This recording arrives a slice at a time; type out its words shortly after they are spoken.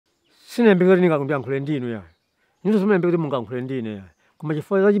Sinembeka kuti ningakuyankhula ndinu ya. Nito simembeka kuti mungayankhula ndine ya. Koma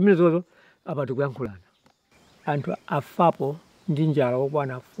chifukwa cha chimenezo apa tikuyankhulana. Anthu afapo ndi njala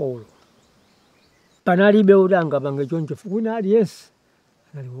okwana 4. Panalibe kuti angapange choncho fukuna aliyense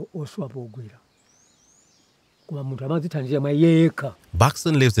anali oswapo ogwira. Koma munthu amadzithandiza mwa yekha.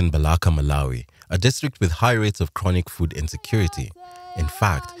 Buxton lives in Balaka, Malawi, a district with high rates of chronic food insecurity. In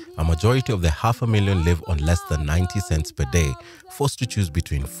fact, a majority of the 500,000 live on less than 90 cents per day, forced to choose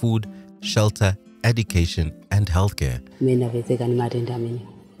between food, shelter, education, and healthcare. Mina vezeka ni matenda mini.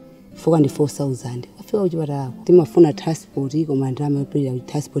 Fuka ndi 4,000. Afika uchipata timafuna transport iko mandama yoprira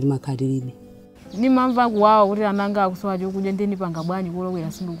transport makadiribe. Ni mamva kuwawa kuti ananga akusowa chokudya ndeni panga bwanyi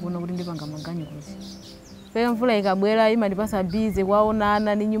kulowera sindikuona kuti ndipanga manganyi kuti. Pele mvula ikabwera imandipasa bize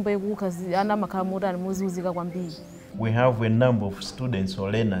kwaonana ni nyumba ikukazi ana makhala mota muzuzika kwambiri. We have a number of students or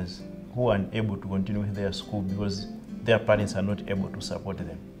learners who are unable to continue with their school because their parents are not able to support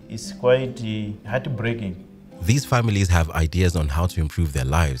them. It's quite heartbreaking. These families have ideas on how to improve their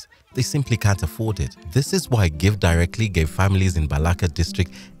lives. They simply can't afford it. This is why GiveDirectly gave families in Balaka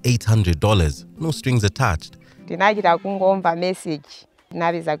district $800, no strings attached. Tinachita kungomva message.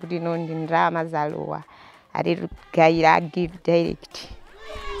 Nabiza kuti no ndindrama zalowa. Atitugaira GiveDirectly.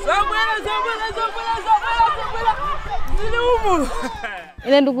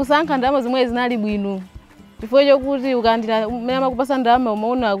 Ine ndikusankha ndama zimwe zinali bwino. Chifukwa chokuti ukandira mema kupasa ndama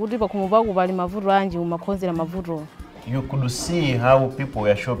umaona kuti pakhomo pako pali mavuto anji umakhonzera mavuto. You could see how people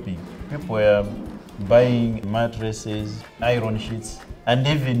were shopping. People were buying mattresses, iron sheets, and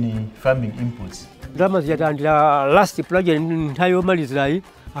even farming inputs. Ndama ziyatandira last project ntayo malizirayi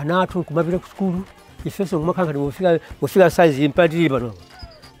anathu kumapita ku school. Ifeso kumakanga wofika size impatiri pano.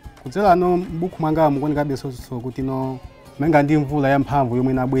 Kudzera no mbuku mwanga mukuoneka beso kuti no menga ndi mvula ya mphamvu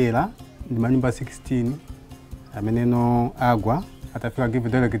yomwe inabwera ndi manyumba 16 amene no agwa atafika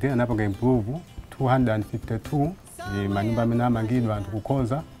GiveDirectly anapanga improve 252 manyumba amene amangidwa anthu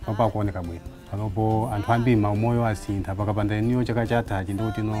kukhoza papa kuoneka bwino. Panopo anthu ambiri maumoyo asintha pakapanda niyo chaka chatachi ndi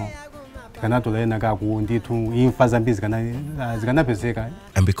kuti no tikanatolena kaku ndithu imfa zambiri zikanapezeka.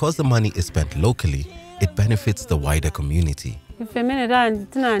 And because the money is spent locally, it benefits the wider community. Ifemene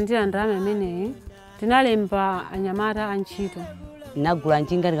tinandira ndalama imeneyi tinalemba anyamata antchito. Nagula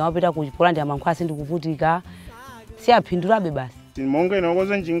njinga ndikamapita ku chipolandi amankhwasi ndikuvutika. Siyaphindurabe basi. Monga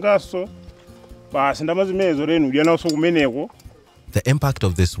inakoza njingaso basi ndama zimenezo lenu ujya naso kumeneko. The impact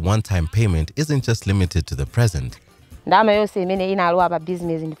of this one-time payment isn't just limited to the present. Ndama yose imene inalowa pa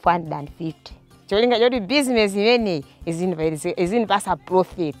business ndi 450. Cholinga choti business imene izinipasa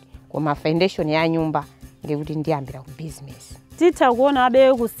profit koma foundation ya nyumba ngekuti ndiyambira ku business. Titha kuona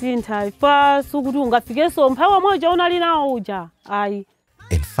abe kusintha ifa sukuti ungafikeso mphawa moja unali nawo uja. Ayi.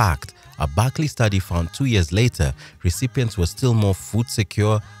 In fact, a Berkeley study found 2 years later, recipients were still more food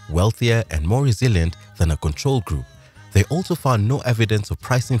secure, wealthier, and more resilient than a control group. They also found no evidence of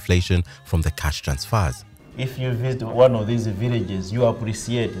price inflation from the cash transfers. If you visit one of these villages, you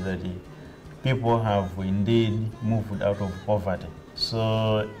appreciate that people have indeed moved out of poverty.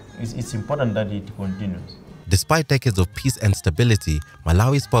 So it's important that it continues. Despite decades of peace and stability,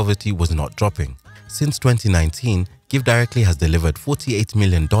 Malawi's poverty was not dropping. Since 2019, GiveDirectly has delivered $48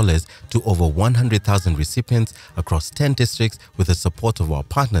 million to over 100,000 recipients across 10 districts with the support of our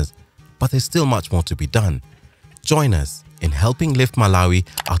partners. But there's still much more to be done. Join us in helping lift Malawi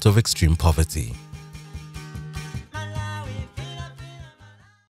out of extreme poverty.